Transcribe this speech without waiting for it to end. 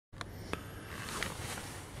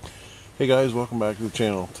Hey guys, welcome back to the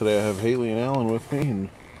channel. Today I have Haley and Alan with me, and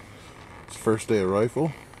it's the first day of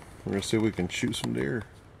rifle. We're going to see if we can shoot some deer.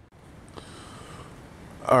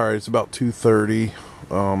 Alright, it's about 2:30.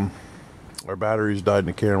 Our batteries died in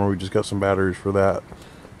the camera. We just got some batteries for that.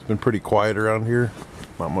 It's been pretty quiet around here.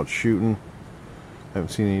 Not much shooting. Haven't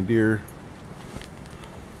seen any deer.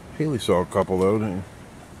 Haley saw a couple though, didn't you?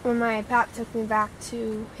 When my pap took me back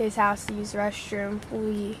to his house to use the restroom,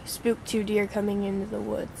 we spooked 2 deer coming into the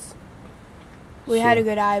woods. We had a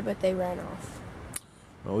good eye, but they ran off.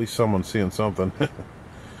 At least someone's seeing something.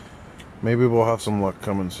 Maybe we'll have some luck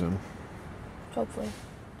coming soon. Hopefully.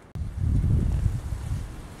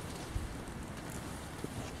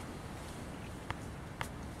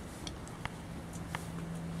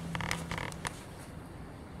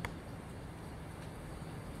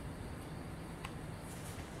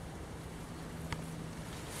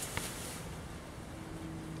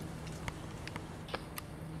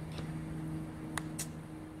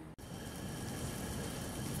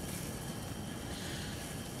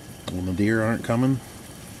 When the deer aren't coming,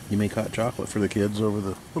 you make hot chocolate for the kids over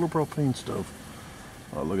the little propane stove.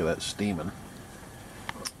 Oh, look at that steaming.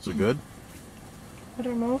 Is it good? I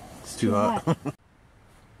don't know. It's too hot.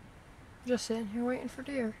 Just sitting here waiting for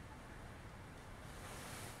deer.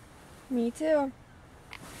 Me too.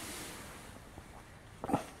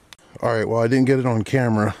 Alright, well I didn't get it on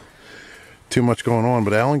camera. Too much going on,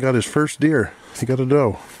 but Alan got his first deer. He got a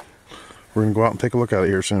doe. We're going to go out and take a look at it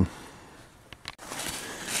here soon.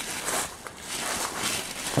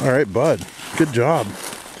 Alright, bud. Good job.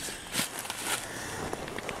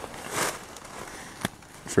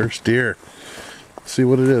 First deer. Let's see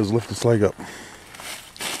what it is. Lift its leg up.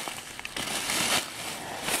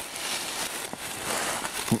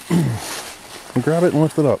 Grab it and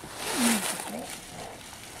lift it up.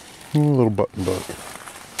 A little button buck.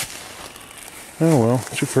 Oh well,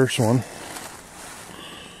 it's your first one.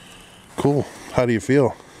 Cool. How do you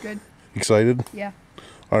feel? Good. Excited? Yeah.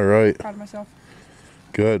 Alright. Proud of myself.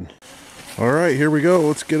 Good. Alright, here we go.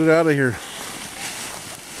 Let's get it out of here.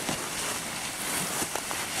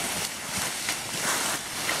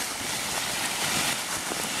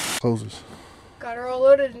 Closes. Got her all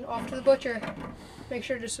loaded and off to the butcher. Make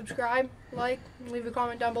sure to subscribe, like, and leave a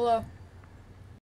comment down below.